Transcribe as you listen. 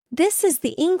This is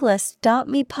the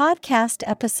Englist.me podcast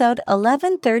episode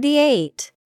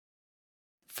 1138.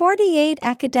 48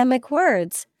 academic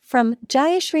words from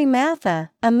JayaShri Maathaa,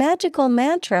 a magical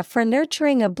mantra for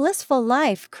nurturing a blissful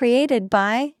life created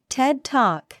by TED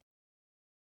Talk.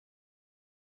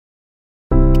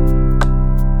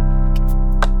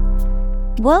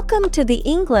 Welcome to the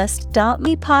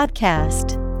Englist.me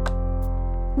podcast.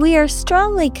 We are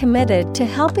strongly committed to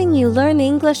helping you learn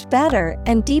English better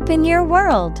and deepen your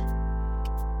world.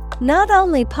 Not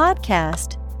only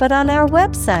podcast, but on our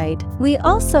website, we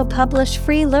also publish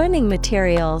free learning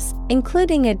materials,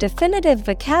 including a definitive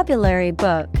vocabulary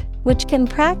book, which can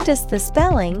practice the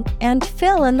spelling and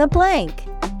fill in the blank.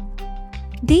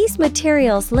 These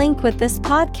materials link with this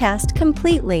podcast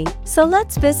completely, so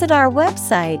let's visit our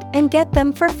website and get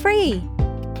them for free.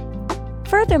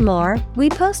 Furthermore, we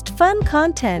post fun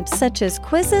content such as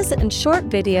quizzes and short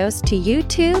videos to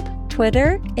YouTube,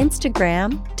 Twitter,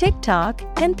 Instagram, TikTok,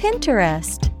 and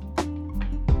Pinterest.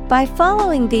 By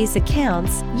following these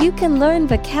accounts, you can learn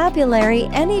vocabulary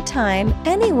anytime,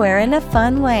 anywhere in a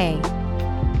fun way.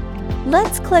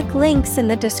 Let's click links in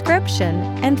the description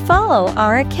and follow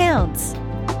our accounts.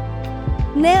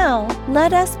 Now,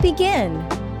 let us begin.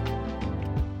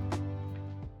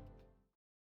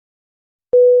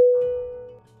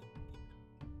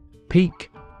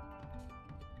 Peak.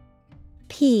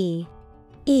 P-E-A-K.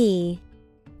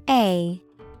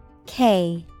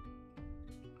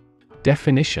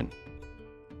 Definition: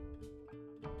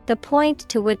 the point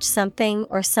to which something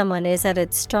or someone is at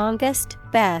its strongest,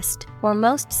 best, or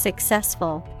most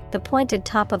successful, the pointed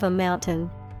top of a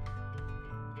mountain.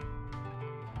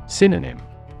 Synonym: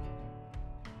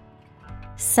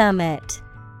 Summit,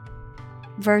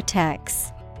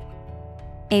 vertex,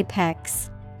 apex.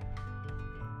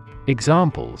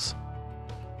 Examples: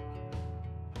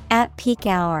 at peak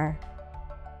hour,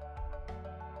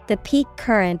 the peak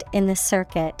current in the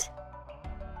circuit.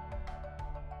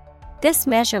 This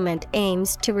measurement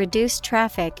aims to reduce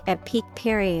traffic at peak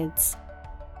periods.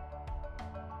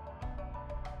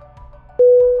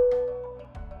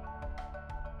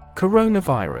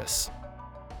 Coronavirus.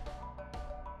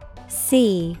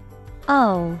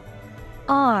 C-O-R-O-N-A-V-I-R-U-S.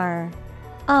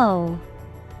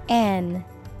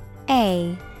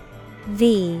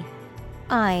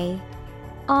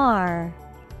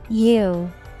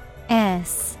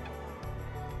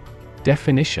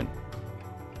 Definition: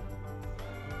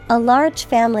 a large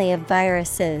family of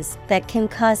viruses that can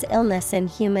cause illness in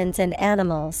humans and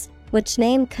animals, which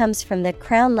name comes from the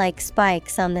crown-like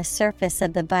spikes on the surface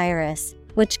of the virus,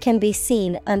 which can be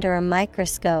seen under a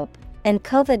microscope, and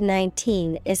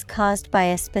COVID-19 is caused by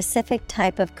a specific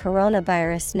type of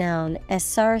coronavirus known as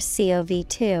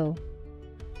SARS-CoV-2.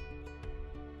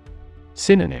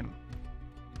 Synonym: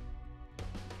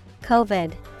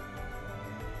 COVID.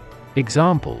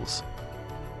 Examples: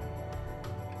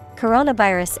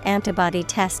 coronavirus antibody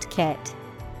test kit,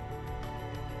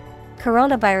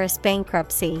 coronavirus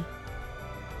bankruptcy.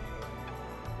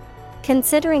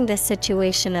 Considering the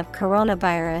situation of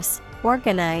coronavirus,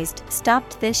 organized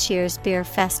stopped this year's beer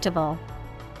festival.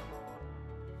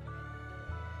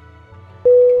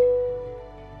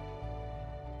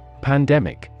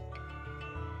 Pandemic.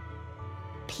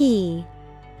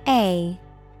 P-A-N-D-E-M-I-C.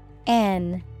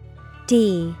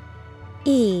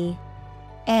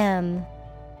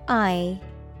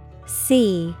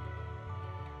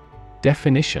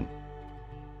 Definition: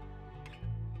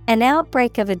 an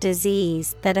outbreak of a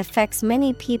disease that affects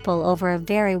many people over a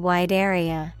very wide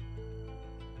area.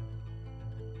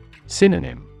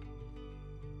 Synonym: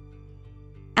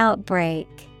 outbreak.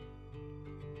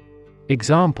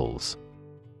 Examples: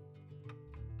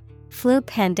 flu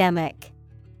pandemic,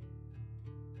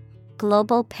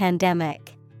 global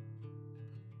pandemic.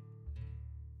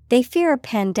 They fear a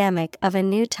pandemic of a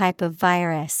new type of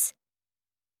virus.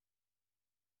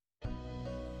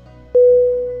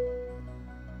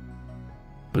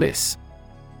 Bliss.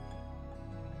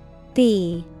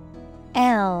 B-L-I-S-S.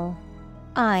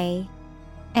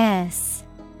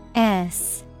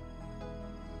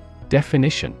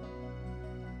 Definition: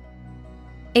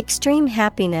 extreme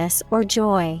happiness or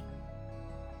joy.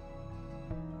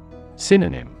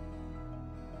 Synonym: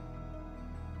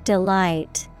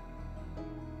 delight,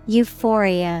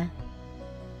 euphoria,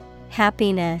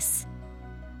 happiness.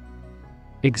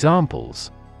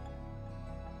 Examples: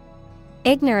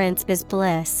 ignorance is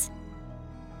bliss,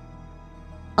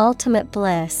 ultimate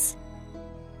bliss.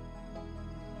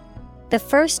 The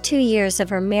first 2 years of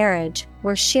her marriage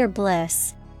were sheer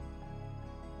bliss.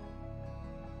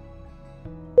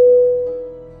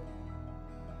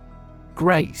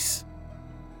 Grace.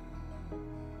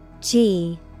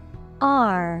 G-R-A-C-E.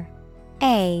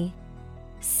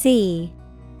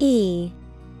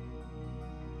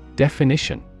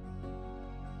 Definition: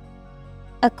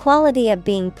 a quality of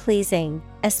being pleasing,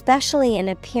 especially in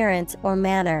appearance or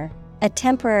manner, a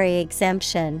temporary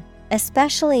exemption,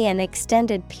 especially an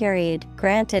extended period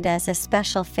granted as a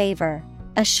special favor,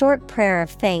 a short prayer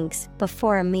of thanks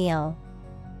before a meal.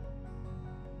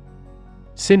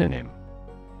 Synonym: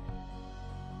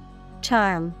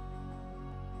 Charm,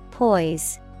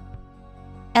 poise,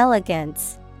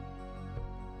 elegance.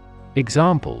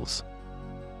 Examples: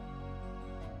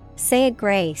 Say a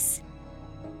grace.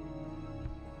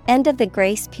 End of the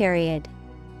grace period.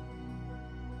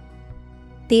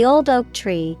 The old oak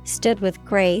tree stood with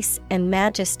grace and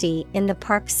majesty in the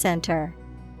park center.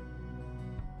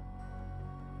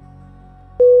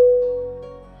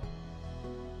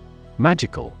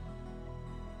 Magical.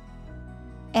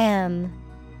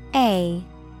 Magical.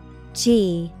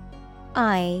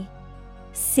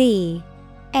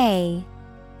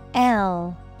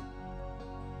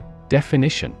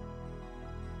 Definition: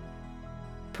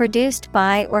 Produced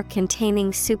by or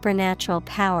containing supernatural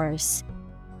powers.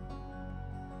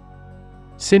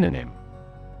 Synonym: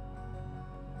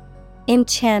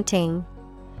 Enchanting,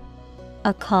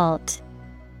 occult,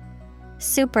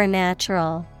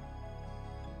 supernatural.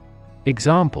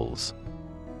 Examples: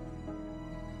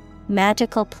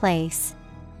 Magical place,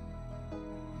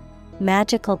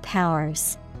 magical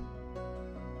powers.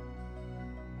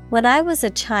 When I was a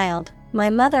child, my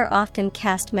mother often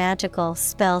cast magical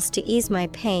spells to ease my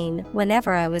pain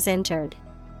whenever I was injured.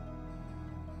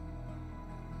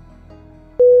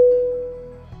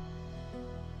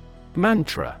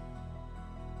 Mantra.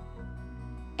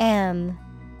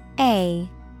 Mantra.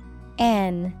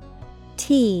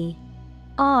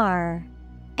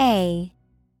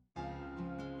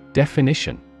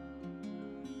 Definition: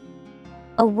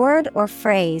 a word or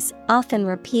phrase, often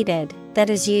repeated, that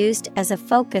is used as a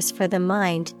focus for the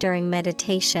mind during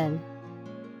meditation.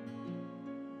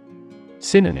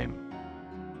 Synonym: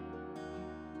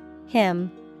 Hymn,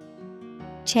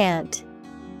 chant,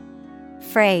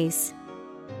 phrase.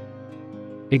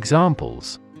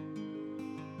 Examples: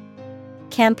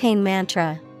 Campaign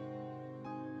mantra.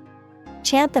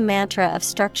 Chant the mantra of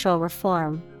structural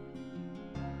reform.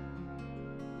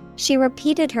 She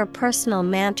repeated her personal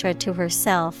mantra to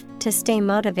herself to stay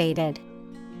motivated.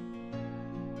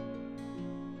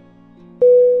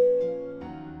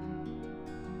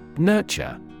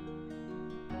 Nurture.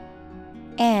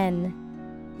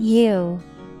 N-U-R-T-U-R-E.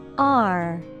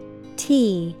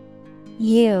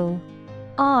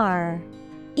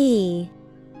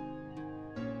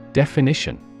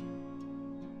 Definition: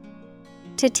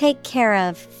 to take care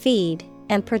of, feed,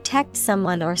 and protect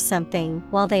someone or something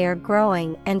while they are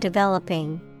growing and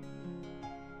developing.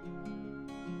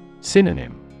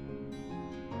 Synonym: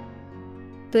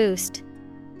 Boost,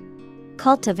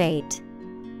 cultivate,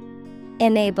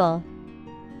 enable.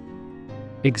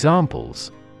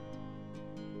 Examples: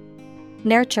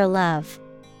 Nurture love.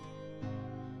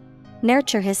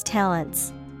 Nurture his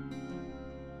talents.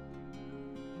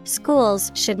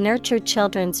 Schools should nurture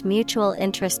children's mutual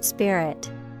interest spirit.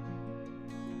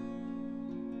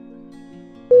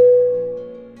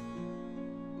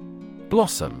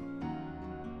 Blossom.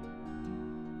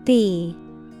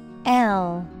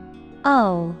 B-L-O-S-S-O-M.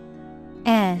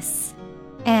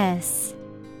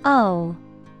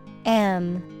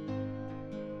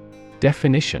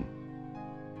 Definition: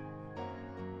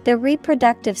 the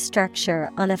reproductive structure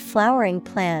on a flowering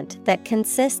plant that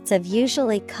consists of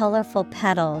usually colorful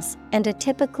petals and a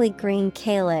typically green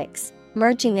calyx,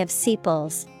 merging of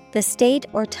sepals, the state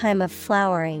or time of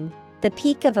flowering, the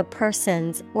peak of a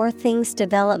person's or thing's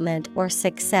development or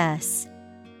success.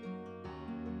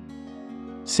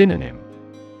 Synonym: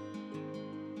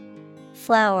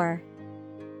 Flower,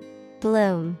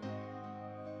 bloom,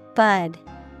 bud.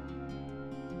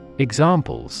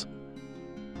 Examples: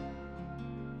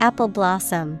 Apple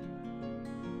blossom,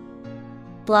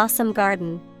 blossom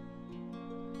garden.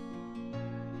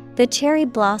 The cherry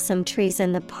blossom trees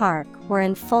in the park were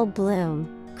in full bloom,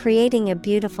 creating a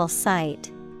beautiful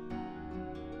sight.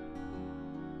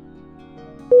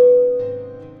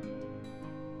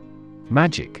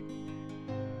 Magic.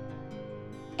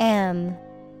 M-A-G-I-C.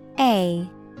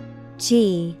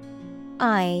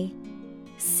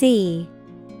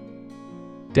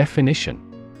 Definition: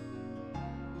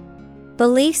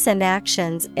 beliefs and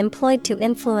actions employed to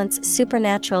influence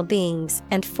supernatural beings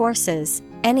and forces,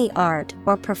 any art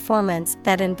or performance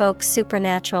that invokes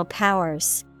supernatural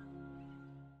powers.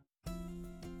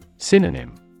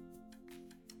 Synonym: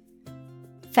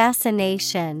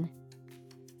 Fascination,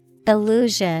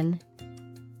 illusion,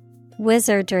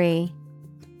 wizardry.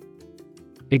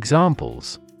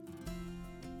 Examples: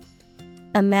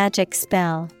 a magic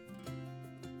spell.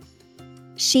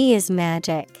 She is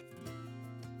magic.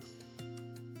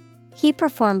 He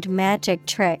performed magic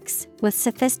tricks with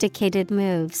sophisticated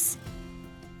moves.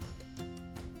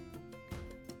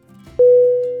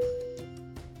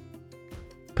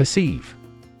 Perceive.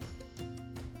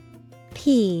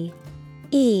 P-E-R-C-E-I-V-E.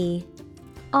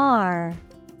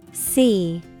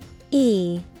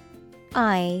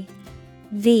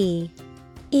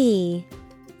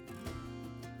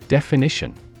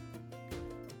 Definition: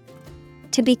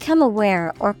 to become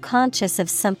aware or conscious of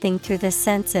something through the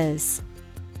senses.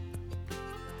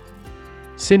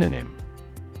 Synonym: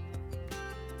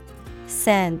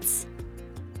 Sense,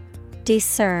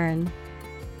 discern,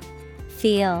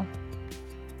 feel.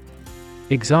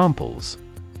 Examples: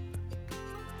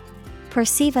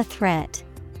 perceive a threat.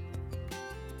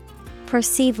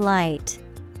 Perceive light.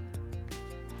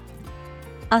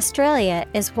 Australia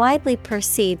is widely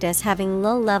perceived as having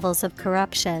low levels of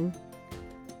corruption.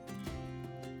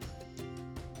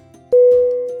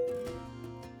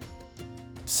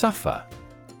 Suffer.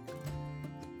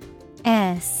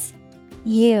 S-U-F-F-E-R.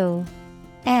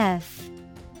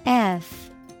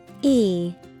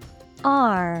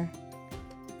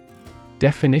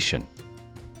 Definition: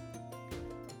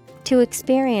 to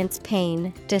experience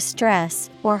pain, distress,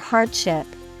 or hardship,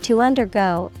 to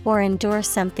undergo or endure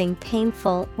something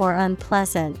painful or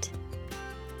unpleasant.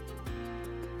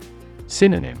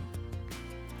 Synonym: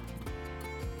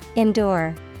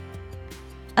 endure,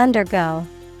 undergo,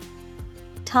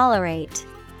 tolerate.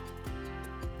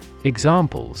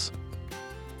 Examples: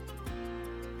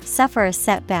 suffer a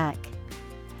setback.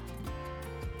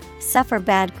 Suffer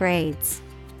bad grades.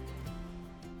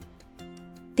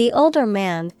 The older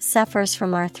man suffers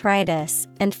from arthritis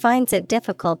and finds it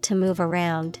difficult to move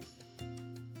around.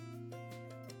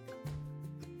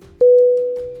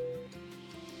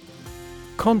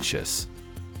 Conscious.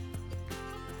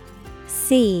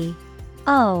 C-O-N-S-C-I-O-U-S.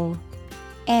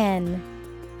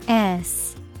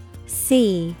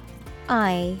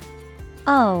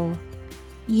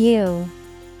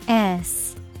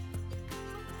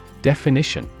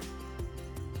 Definition: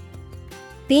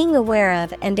 being aware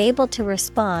of and able to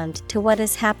respond to what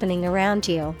is happening around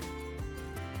you.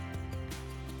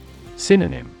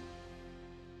 Synonym: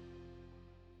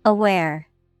 aware,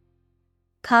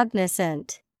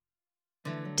 cognizant,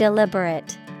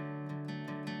 deliberate.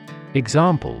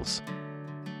 Examples: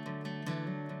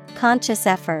 conscious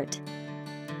effort.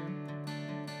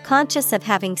 Conscious of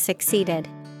having succeeded.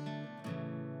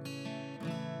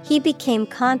 He became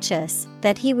conscious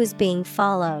that he was being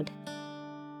followed.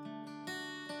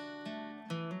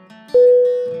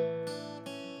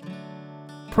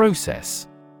 Process.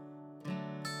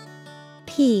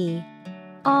 P-R-O-C-E-S-S.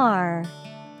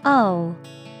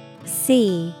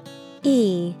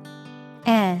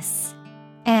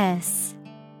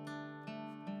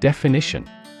 Definition: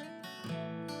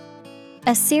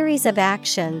 a series of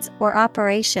actions or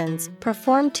operations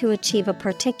performed to achieve a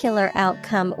particular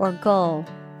outcome or goal.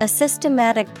 A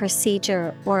systematic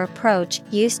procedure or approach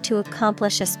used to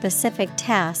accomplish a specific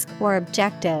task or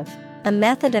objective. A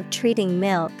method of treating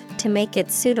milk to make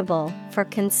it suitable for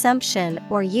consumption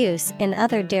or use in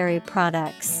other dairy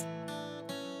products.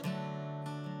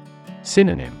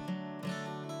 Synonym: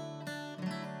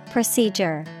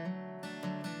 procedure,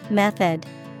 method,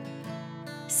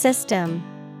 system.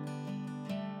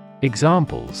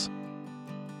 Examples: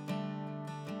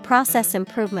 process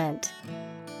improvement.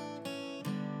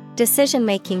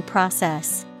 Decision-making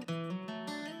process.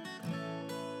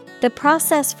 The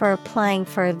process for applying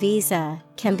for a visa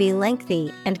can be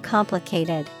lengthy and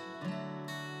complicated.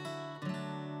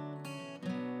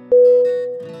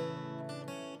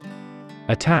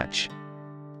 Attach.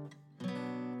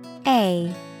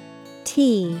 A-T-T-A-C-H.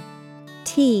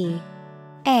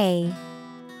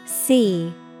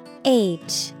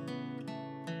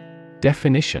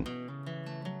 Definition: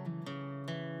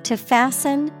 to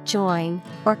fasten, join,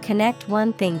 or connect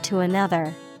one thing to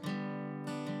another.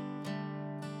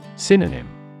 Synonym: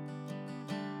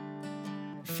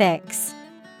 fix,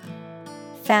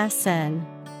 fasten,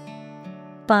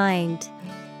 bind.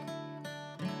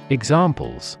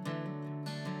 Examples: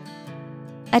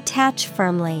 attach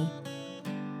firmly.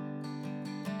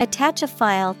 Attach a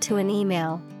file to an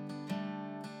email.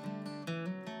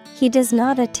 He does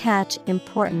not attach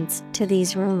importance to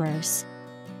these rumors.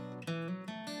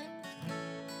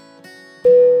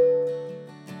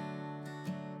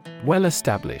 Well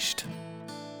established.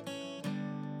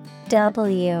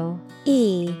 W-E-L-L-E-S-T-A-B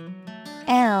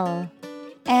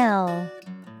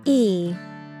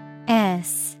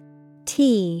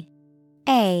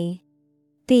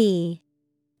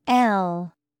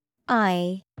L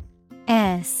I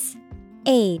S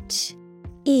H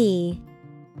E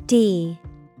D.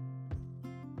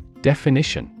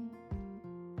 Definition: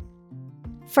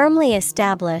 firmly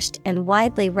established and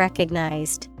widely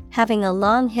recognized, having a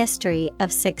long history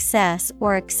of success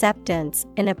or acceptance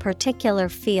in a particular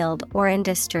field or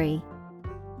industry.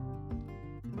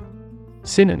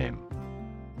 Synonym: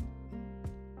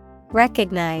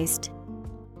 recognized,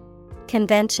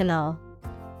 conventional.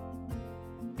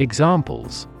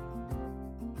 Examples: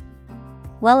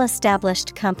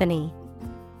 well-established company,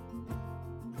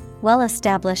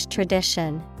 well-established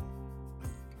tradition.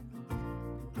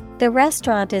 The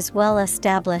restaurant is well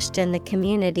established in the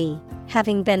community,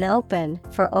 having been open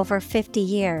for over 50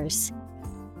 years.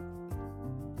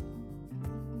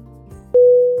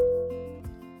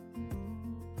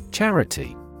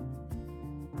 Charity.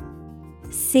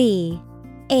 CHARITY.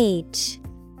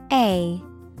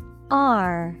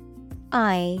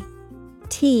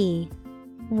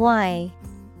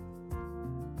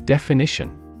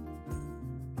 Definition: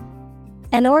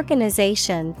 an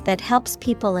organization that helps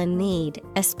people in need,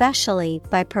 especially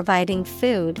by providing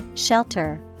food,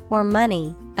 shelter, or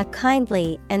money, a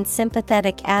kindly and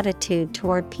sympathetic attitude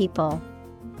toward people.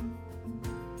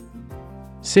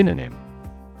 Synonym: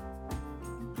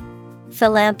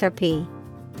 philanthropy,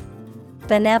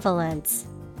 benevolence,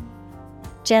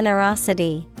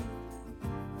 generosity.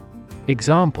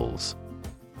 Examples: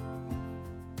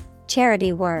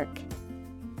 charity work.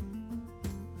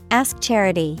 Ask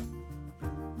charity.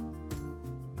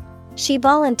 She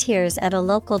volunteers at a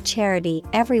local charity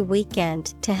every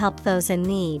weekend to help those in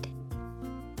need.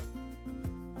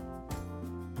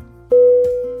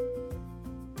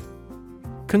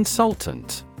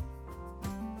 Consultant.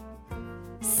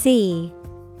 CONSULTANT.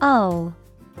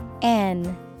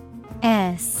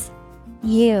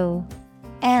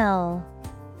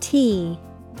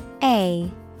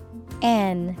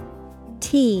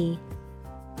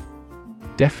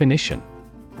 Definition: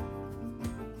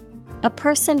 a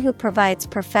person who provides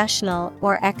professional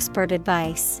or expert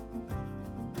advice.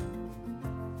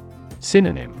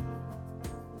 Synonym: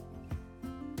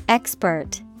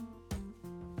 expert,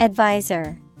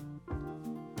 advisor,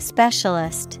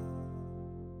 specialist.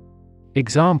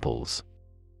 Examples: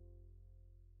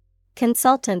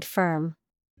 consultant firm,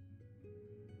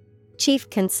 chief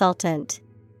consultant.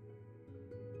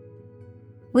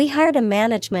 We hired a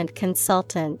management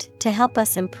consultant to help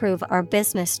us improve our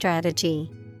business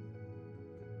strategy.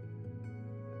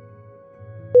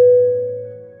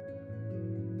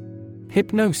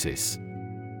 Hypnosis.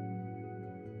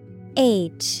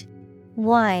 HYPNOSIS.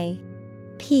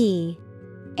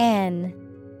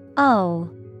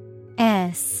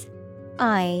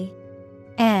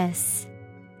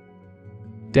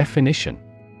 Definition: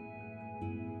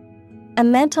 a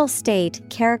mental state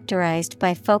characterized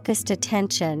by focused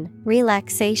attention,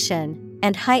 relaxation,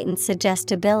 and heightened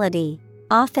suggestibility,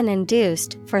 often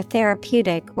induced for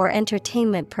therapeutic or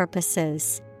entertainment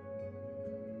purposes.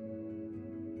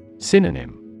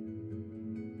 Synonym: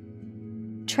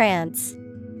 trance,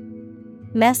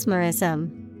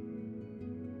 mesmerism.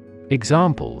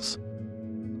 Examples: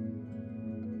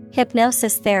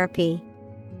 hypnosis therapy,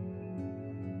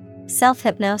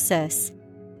 self-hypnosis.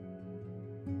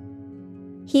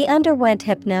 He underwent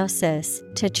hypnosis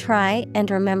to try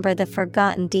and remember the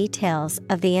forgotten details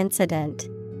of the incident.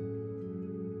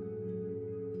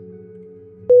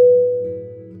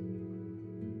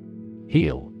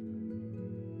 Heal.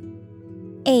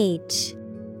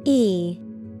 HEAL.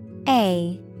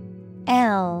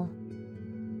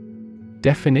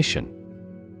 Definition: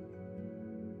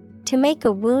 to make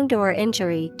a wound or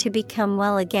injury to become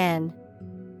well again.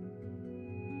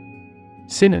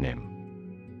 Synonym: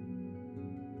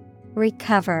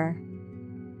 recover,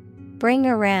 bring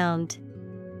around,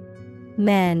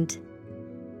 mend.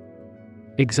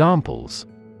 Examples: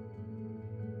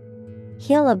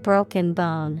 heal a broken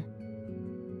bone,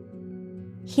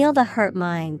 heal the hurt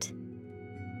mind.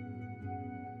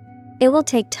 It will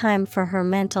take time for her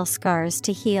mental scars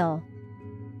to heal.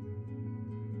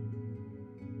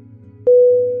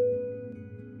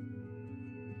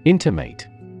 Intimate.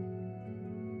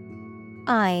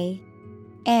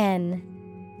 INTIMATE.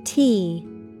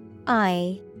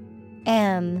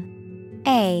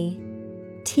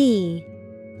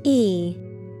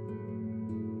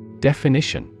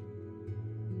 Definition: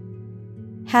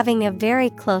 having a very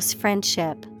close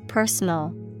friendship,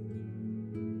 personal.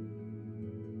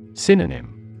 Synonym: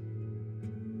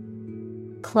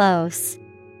 close,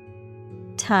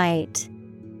 tight,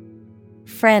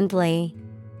 friendly.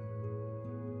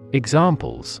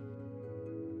 Examples: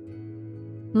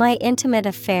 my intimate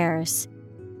affairs,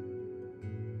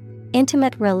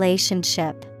 Intimate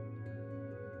relationship.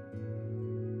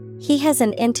 He has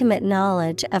an intimate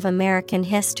knowledge of American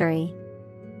history.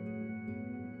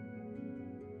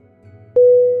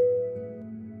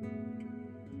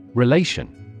 Relation.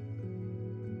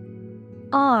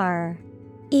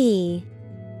 R-E-L-A-T-I-O-N.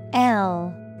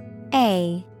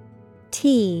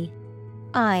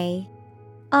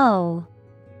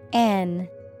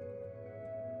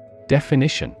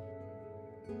 Definition.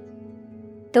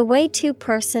 The way two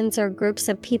persons or groups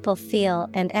of people feel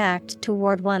and act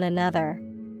toward one another.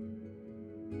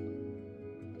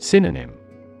 Synonym.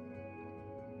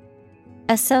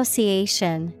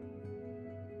 Association,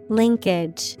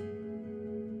 linkage,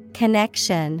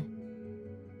 connection.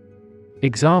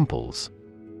 Examples.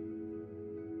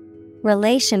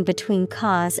 Relation between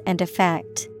cause and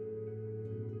effect.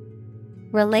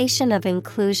 Relation of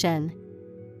inclusion.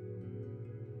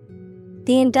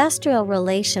 The industrial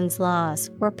relations laws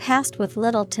were passed with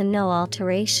little to no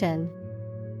alteration.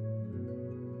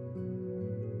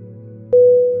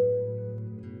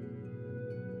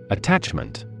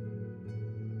 Attachment.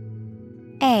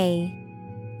 A-T-T-A-C-H-M-E-N-T.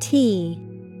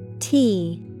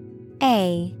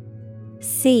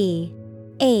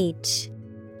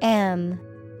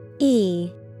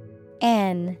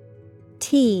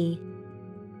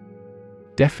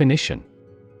 Definition.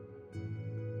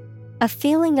 A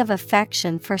feeling of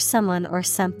affection for someone or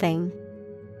something.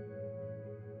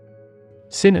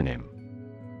 Synonym.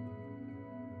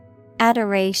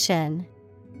 Adoration,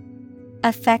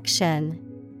 affection,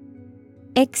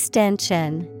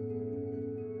 extension.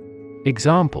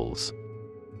 Examples.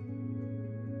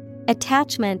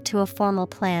 Attachment to a formal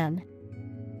plan.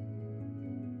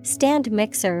 Stand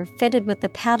mixer fitted with the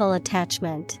paddle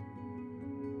attachment.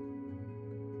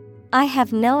 I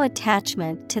have no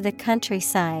attachment to the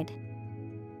countryside.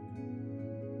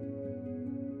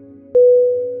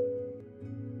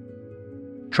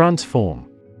 Transform.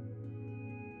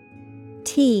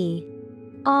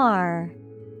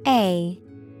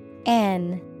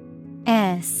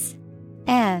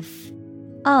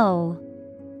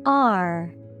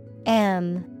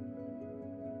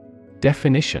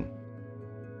 Definition.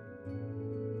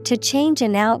 To change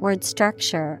an outward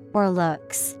structure or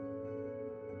looks.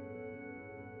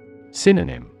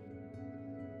 Synonym.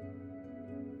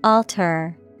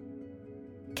 Alter,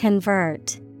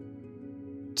 convert,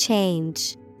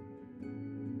 change.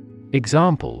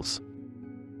 Examples.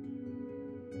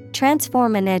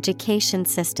 Transform an education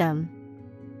system.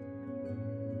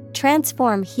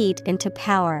 Transform heat into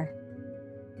power.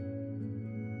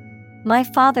 My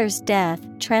father's death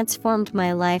transformed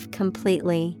my life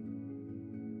completely.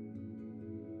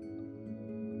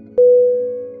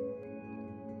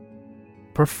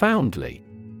 Profoundly.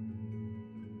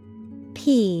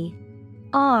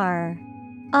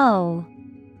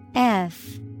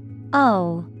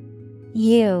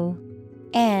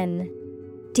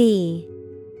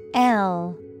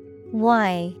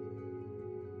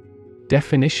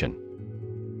 Definition.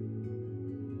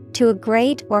 To a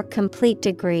great or complete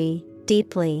degree,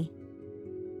 deeply.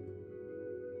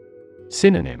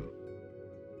 Synonym.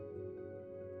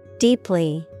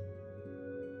 Deeply,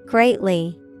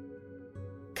 greatly,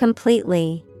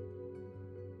 completely.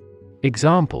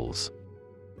 Examples.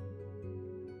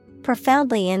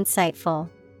 Profoundly insightful.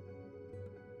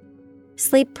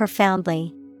 Sleep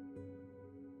profoundly.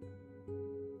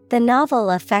 The novel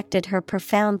affected her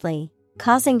profoundly,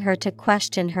 causing her to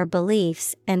question her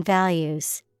beliefs and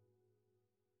values.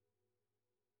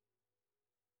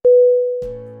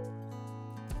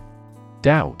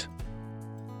 Doubt.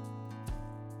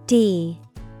 D-O-U-B-T.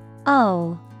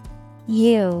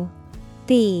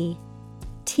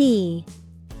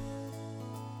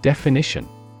 Definition.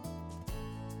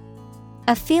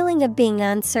 A feeling of being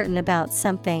uncertain about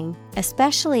something,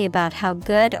 especially about how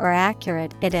good or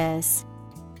accurate it is.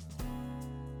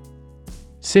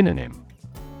 Synonym.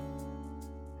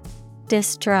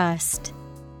 Distrust,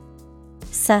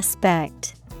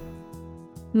 suspect,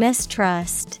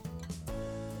 mistrust.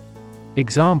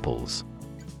 Examples.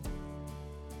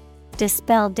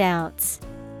 Dispel doubts.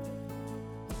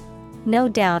 No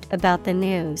doubt about the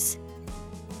news.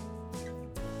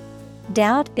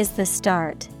 Doubt is the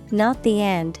start, not the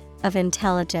end, of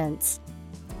intelligence.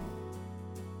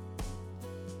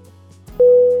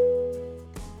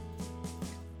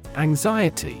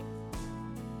 Anxiety.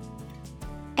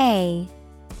 A-N-X-I-E-T-Y.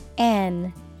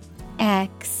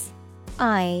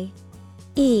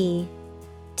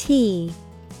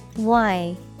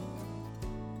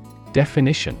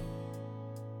 Definition.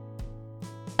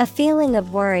 A feeling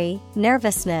of worry,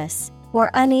 nervousness,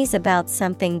 or unease about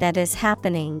something that is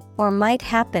happening or might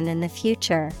happen in the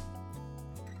future.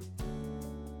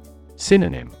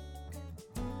 Synonym: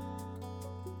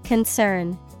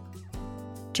 concern,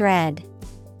 dread,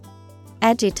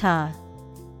 agita.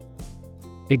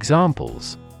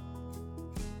 Examples: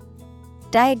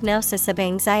 Diagnosis of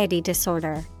anxiety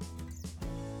disorder.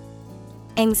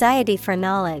 Anxiety for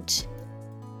knowledge.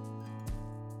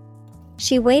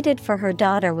 She waited for her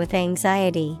daughter with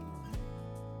anxiety.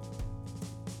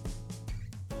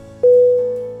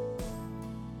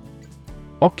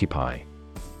 Occupy.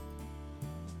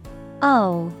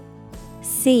 O-C-C-U-P-Y.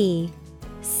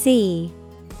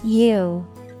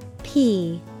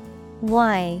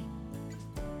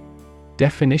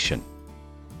 Definition: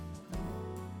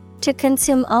 To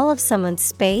consume all of someone's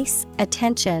space,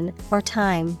 attention, or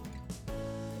time.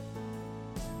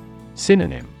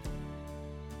 Synonym: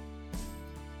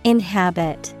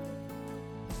 Inhabit,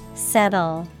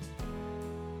 settle,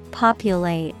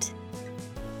 populate.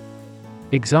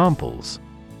 Examples: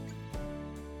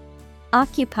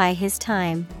 Occupy his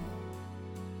time.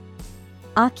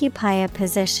 Occupy a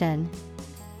position.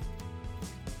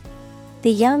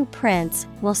 The young prince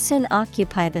will soon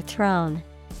occupy the throne.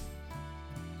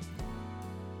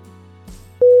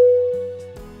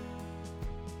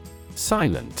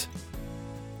 Silent.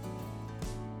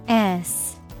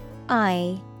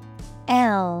 S-I-L-E-N-T.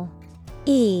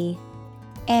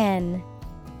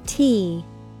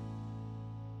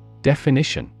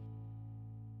 Definition: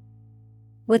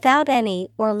 Without any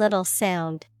or little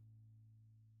sound.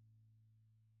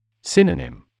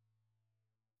 Synonym: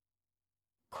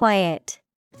 Quiet,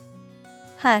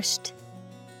 hushed,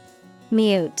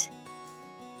 mute.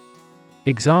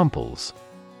 Examples: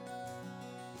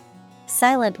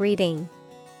 Silent reading.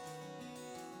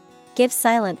 Give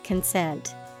silent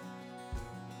consent.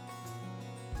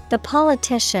 The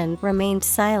politician remained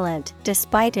silent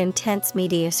despite intense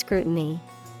media scrutiny.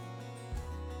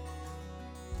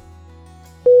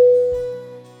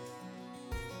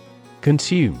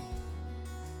 Consume.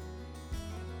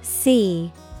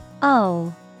 C-O-N-S-U-M-E.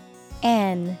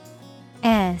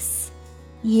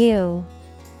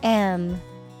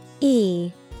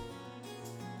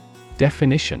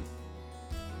 Definition: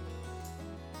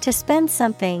 To spend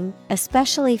something,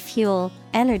 especially fuel,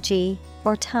 energy,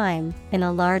 or time, in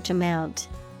a large amount.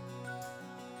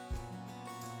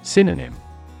 Synonym: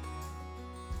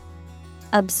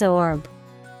 Absorb,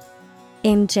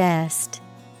 ingest,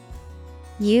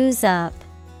 use up.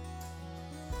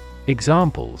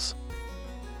 Examples: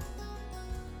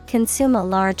 Consume a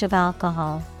large of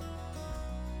alcohol.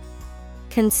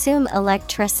 Consume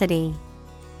electricity.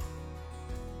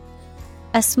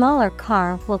 A smaller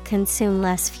car will consume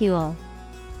less fuel.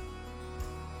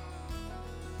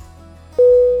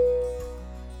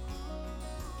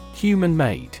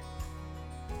 Human-made.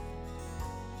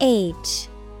 H-U-M-A-N-M-A-D-E.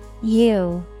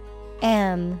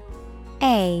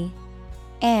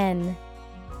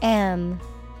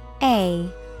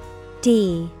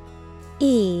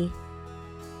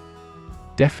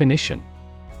 Definition: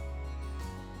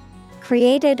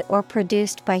 Created or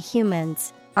produced by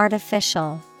humans,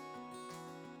 artificial.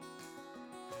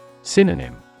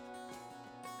 Synonym: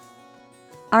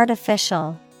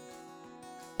 Artificial,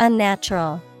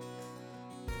 unnatural,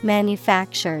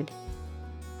 manufactured.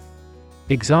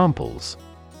 Examples: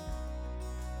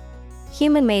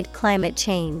 Human-made climate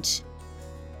change.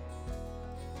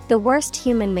 The worst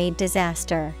human-made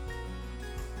disaster.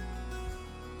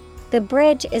 The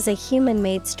bridge is a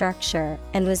human-made structure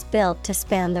and was built to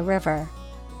span the river.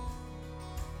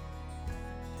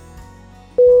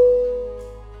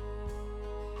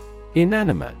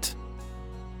 Inanimate.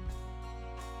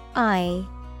 I-N-A-N-I-M-A-T-E.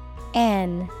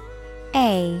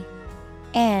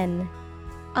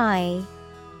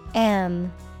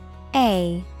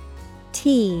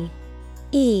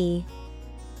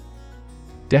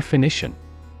 Definition: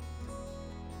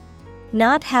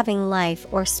 Not having life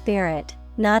or spirit,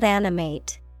 not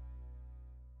animate.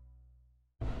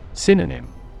 Synonym: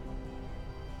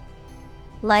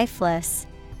 Lifeless,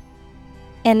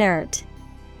 inert,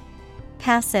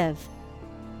 passive.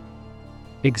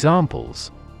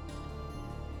 Examples: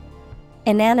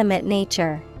 Inanimate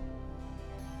nature.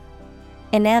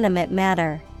 Inanimate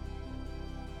matter.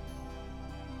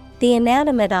 The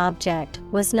inanimate object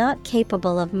was not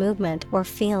capable of movement or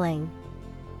feeling.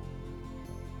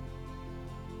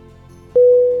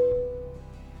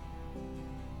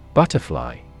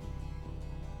 Butterfly.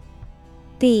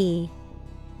 B-U-T-T-E-R-F-L-Y.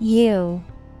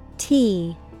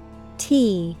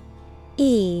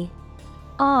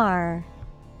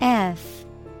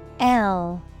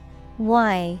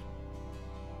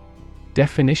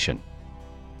 Definition: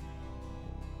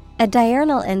 A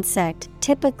diurnal insect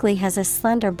typically has a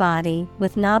slender body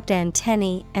with knobbed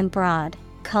antennae and broad,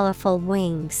 colorful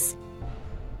wings.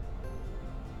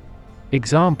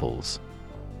 Examples: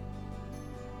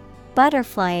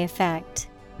 butterfly effect.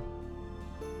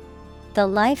 The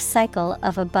life cycle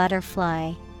of a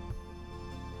butterfly.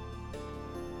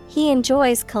 He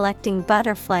enjoys collecting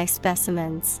butterfly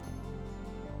specimens.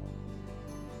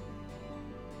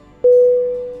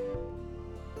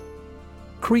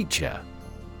 Creature.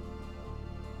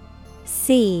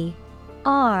 CREATURE.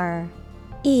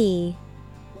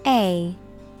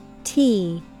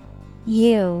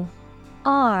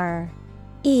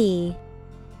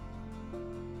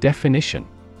 Definition: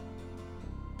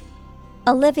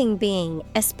 a living being,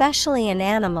 especially an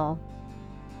animal.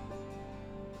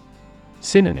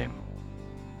 Synonym: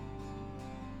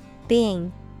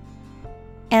 Being,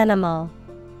 animal,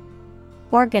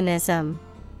 organism.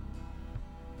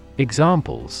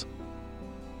 Examples: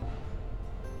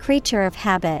 creature of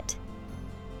habit,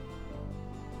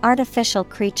 artificial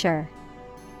creature.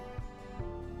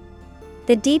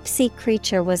 The deep-sea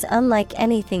creature was unlike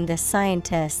anything the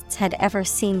scientists had ever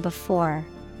seen before.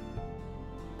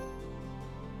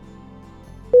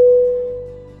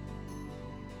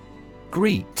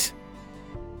 Greet.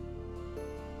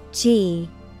 G-R-E-E-T.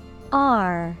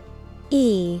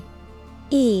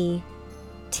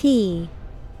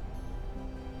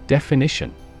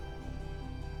 Definition: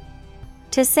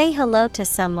 to say hello to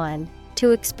someone,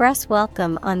 to express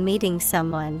welcome on meeting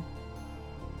someone.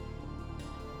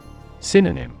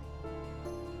 Synonym: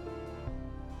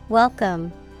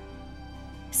 welcome,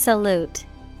 salute,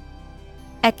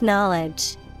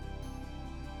 acknowledge.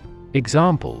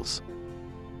 Examples: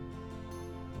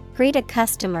 greet a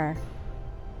customer,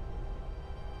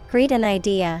 greet an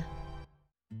idea.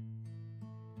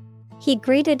 He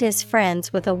greeted his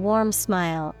friends with a warm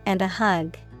smile and a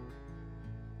hug.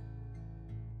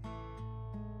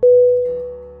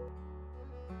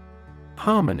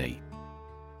 Harmony.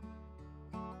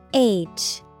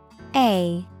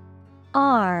 Harmony.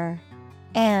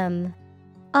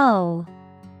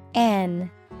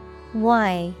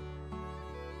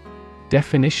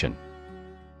 Definition: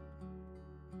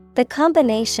 the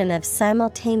combination of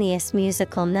simultaneous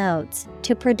musical notes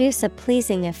to produce a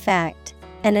pleasing effect,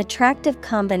 an attractive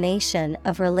combination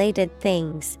of related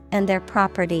things and their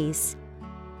properties.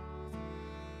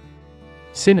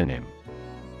 Synonym: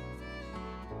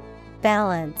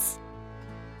 balance,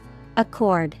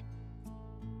 accord,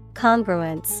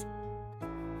 congruence.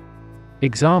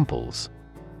 Examples: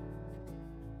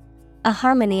 a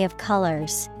harmony of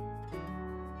colors,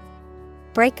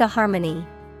 break a harmony.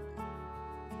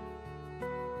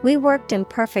 We worked in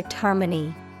perfect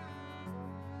harmony.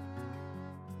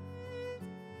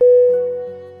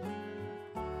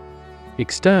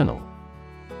 External.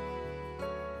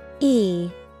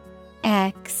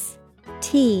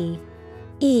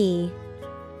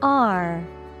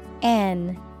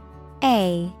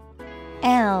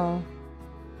 E-X-T-E-R-N-A-L.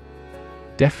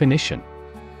 Definition: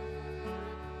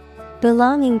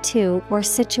 belonging to or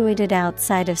situated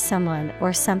outside of someone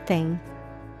or something.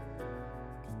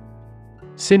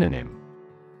 Synonym: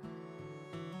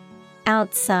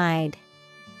 outside,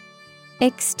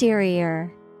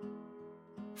 exterior,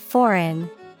 foreign.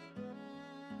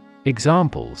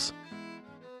 Examples: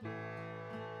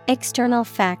 external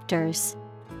factors,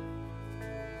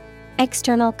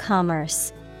 external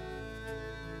commerce.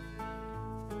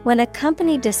 When a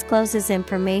company discloses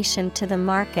information to the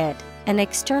market, an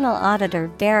external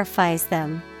auditor verifies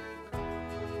them.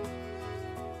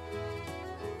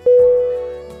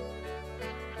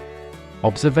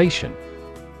 Observation.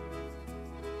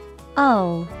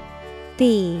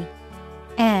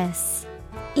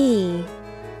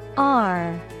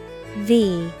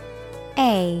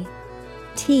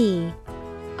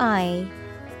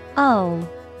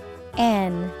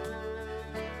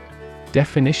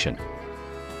 Definition: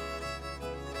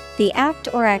 the act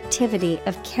or activity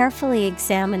of carefully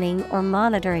examining or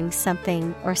monitoring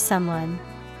something or someone.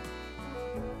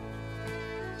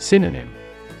 Synonym: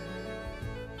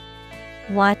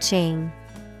 watching,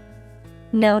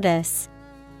 notice,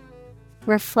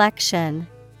 reflection.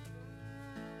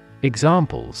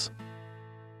 Examples: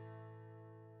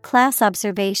 class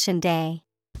observation day,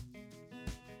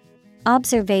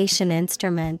 observation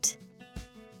instrument.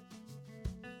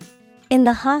 In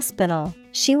the hospital,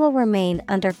 she will remain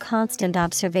under constant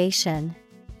observation.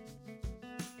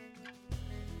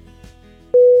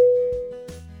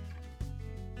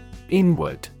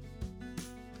 Inward.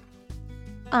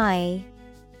 I-N-W-A-R-D.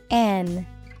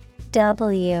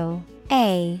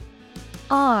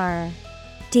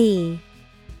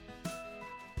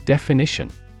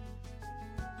 Definition: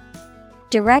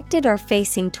 directed or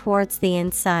facing towards the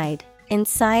inside,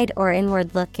 inside or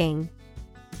inward looking.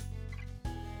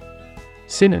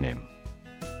 Synonym: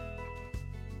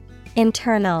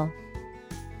 internal,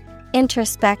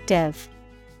 introspective,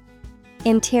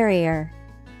 interior.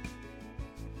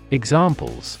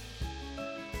 Examples: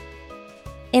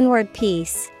 Inward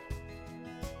peace,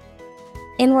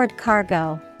 inward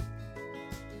cargo.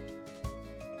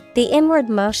 The inward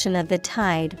motion of the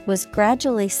tide was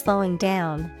gradually slowing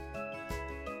down.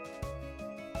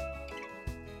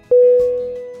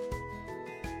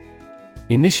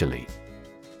 Initially.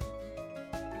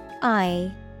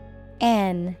 I-N-I-T-I-A-L-L-Y.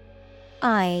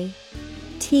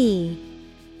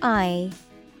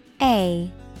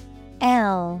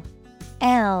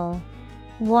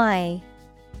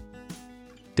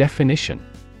 Definition: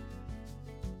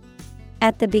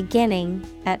 At the beginning,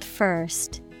 at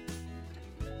first.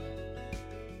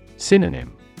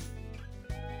 Synonym: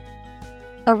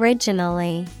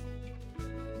 Originally,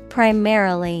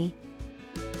 primarily,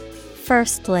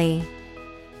 firstly.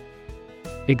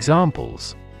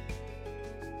 Examples: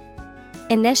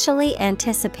 Initially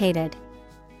anticipated.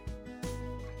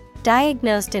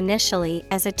 Diagnosed initially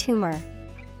as a tumor.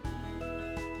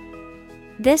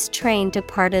 This train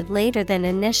departed later than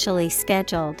initially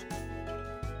scheduled.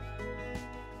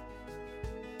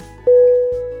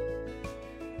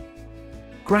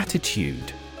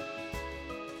 Gratitude.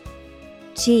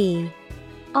 Gratitude.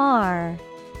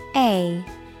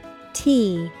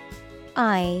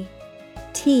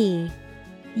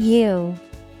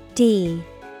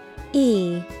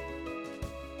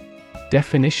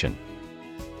 Definition: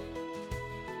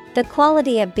 The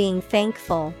quality of being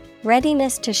thankful,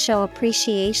 readiness to show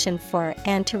appreciation for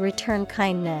and to return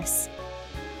kindness.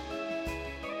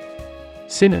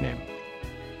 Synonym: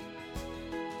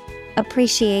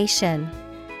 Appreciation,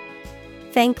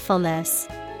 thankfulness,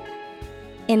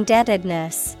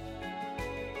 indebtedness.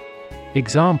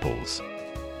 Examples: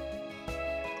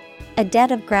 A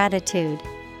debt of gratitude.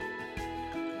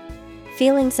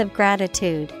 Feelings of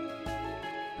gratitude.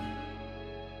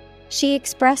 She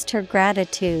expressed her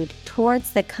gratitude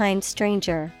towards the kind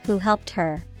stranger who helped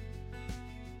her.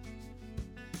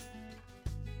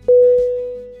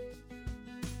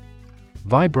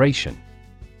 Vibration.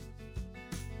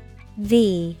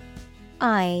 V-I-B-R-A-T-I-O-N.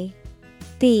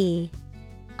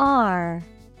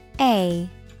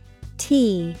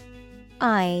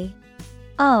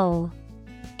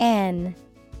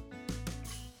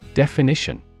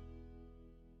 Definition: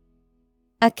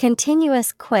 A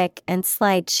continuous, quick, and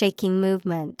slight shaking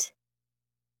movement.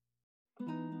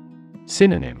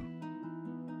 Synonym: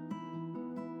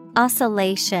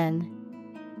 Oscillation,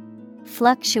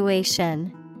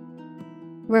 fluctuation,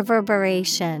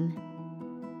 reverberation.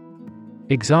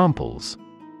 Examples: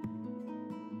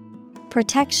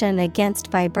 Protection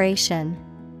against vibration.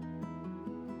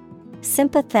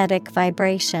 Sympathetic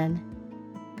vibration.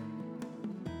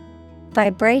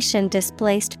 Vibration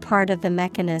displaced part of the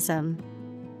mechanism.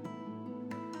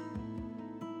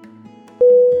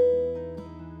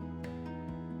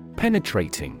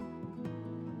 Penetrating.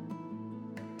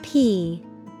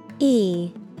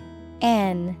 Penetrating.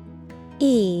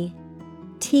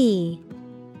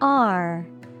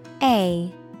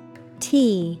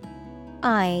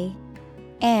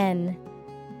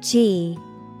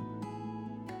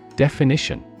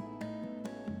 Definition: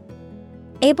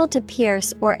 Able to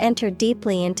pierce or enter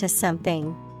deeply into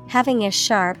something, having a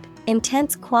sharp,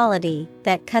 intense quality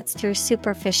that cuts through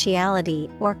superficiality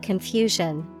or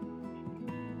confusion.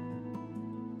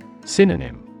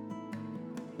 Synonym: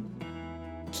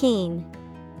 Keen,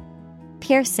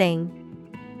 piercing,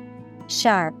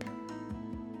 sharp.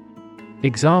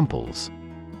 Examples: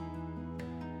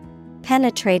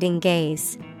 Penetrating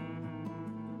gaze.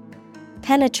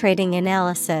 Penetrating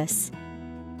analysis.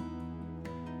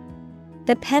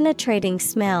 The penetrating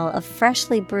smell of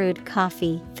freshly brewed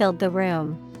coffee filled the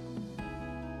room.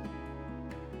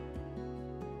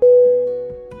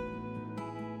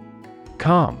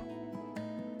 Calm.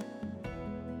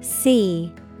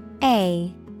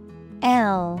 C-A-L-M.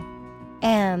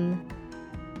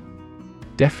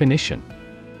 Definition: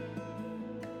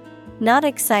 Not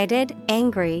excited,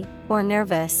 angry, or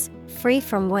nervous, free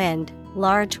from wind,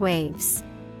 large waves.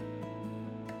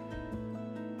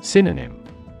 Synonym: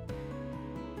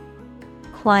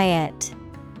 Quiet,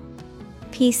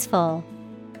 peaceful,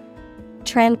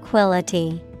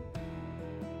 tranquility.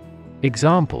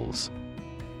 Examples: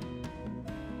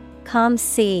 Calm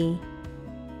sea.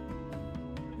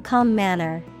 Calm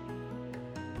manner.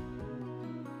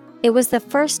 It was the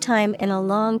first time in a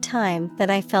long time that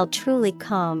I felt truly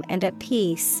calm and at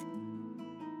peace.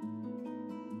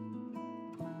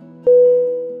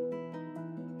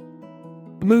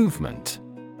 Movement.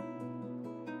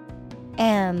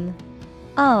 M-O-V-E-M-E-N-T.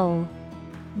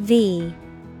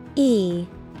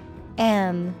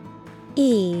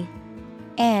 E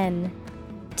N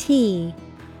T.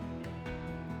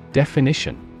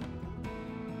 Definition: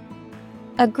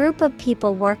 A group of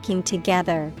people working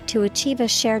together to achieve a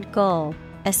shared goal,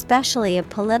 especially a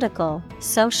political,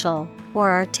 social,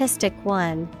 or artistic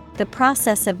one, the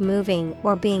process of moving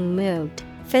or being moved,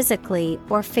 physically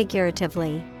or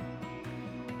figuratively.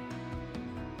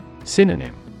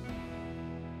 Synonym: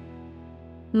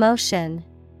 Motion,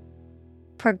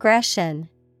 progression,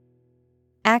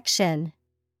 action.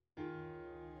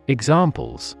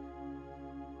 Examples: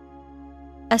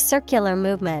 A circular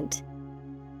movement.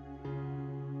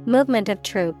 Movement of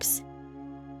troops.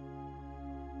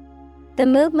 The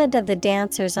movement of the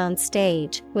dancers on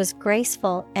stage was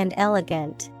graceful and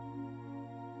elegant.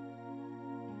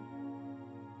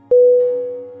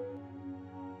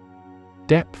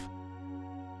 Depth.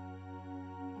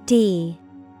 D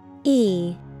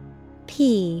E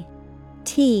P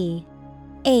T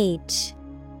H.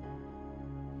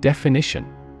 Definition: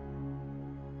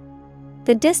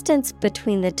 The distance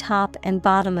between the top and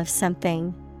bottom of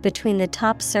something, between the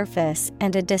top surface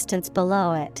and a distance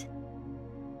below it.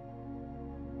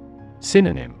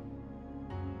 Synonym: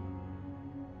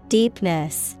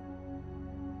 Deepness,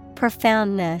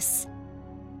 profoundness,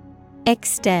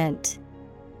 extent.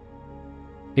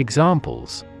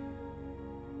 Examples: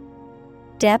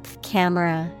 Depth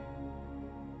camera.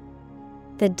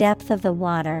 The depth of the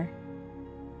water.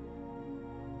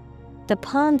 The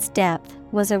pond's depth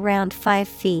was around 5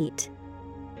 feet.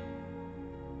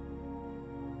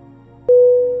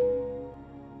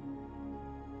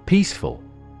 Peaceful.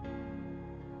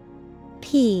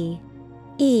 P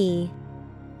E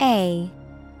A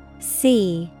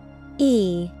C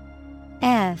E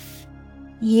F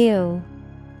U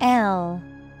L.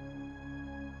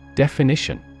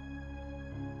 Definition: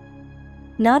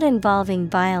 Not involving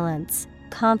violence,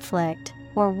 conflict,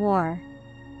 or war.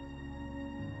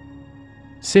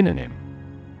 Synonym: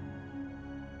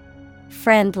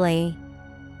 Friendly,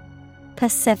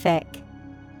 pacific,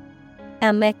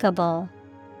 amicable.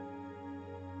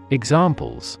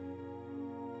 Examples: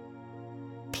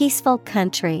 Peaceful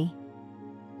country.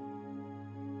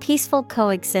 Peaceful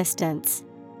coexistence.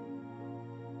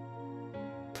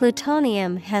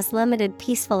 Plutonium has limited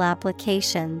peaceful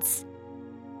applications.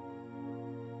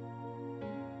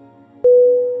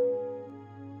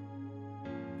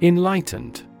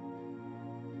 Enlightened.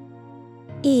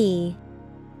 E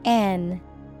N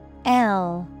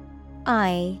L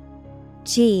I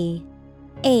G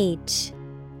H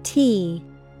T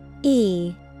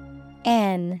E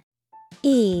N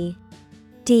E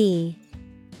D.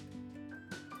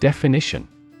 Definition: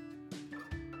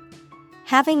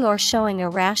 Having or showing a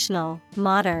rational,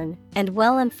 modern, and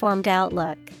well-informed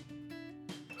outlook.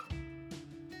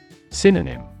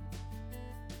 Synonym: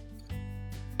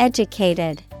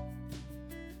 Educated,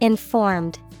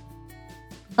 informed,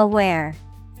 aware.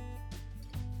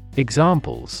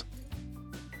 Examples: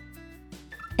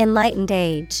 Enlightened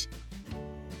age.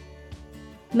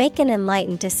 Make an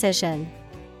enlightened decision.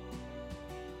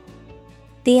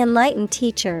 The enlightened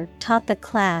teacher taught the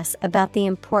class about the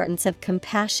importance of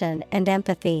compassion and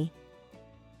empathy.